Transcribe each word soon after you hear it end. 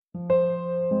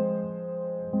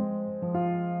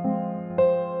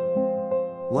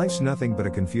Life's nothing but a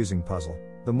confusing puzzle.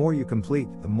 The more you complete,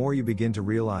 the more you begin to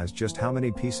realize just how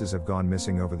many pieces have gone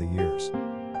missing over the years,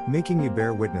 making you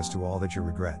bear witness to all that you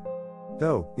regret.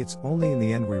 Though, it's only in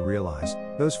the end we realize,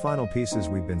 those final pieces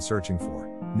we've been searching for,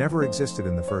 never existed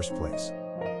in the first place.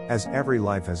 As every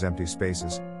life has empty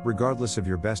spaces, regardless of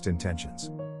your best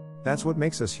intentions. That's what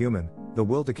makes us human, the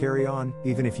will to carry on,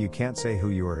 even if you can't say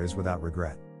who you are is without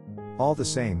regret. All the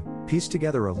same, piece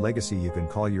together a legacy you can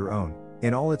call your own,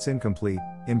 in all its incomplete,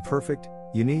 imperfect,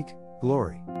 unique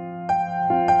glory.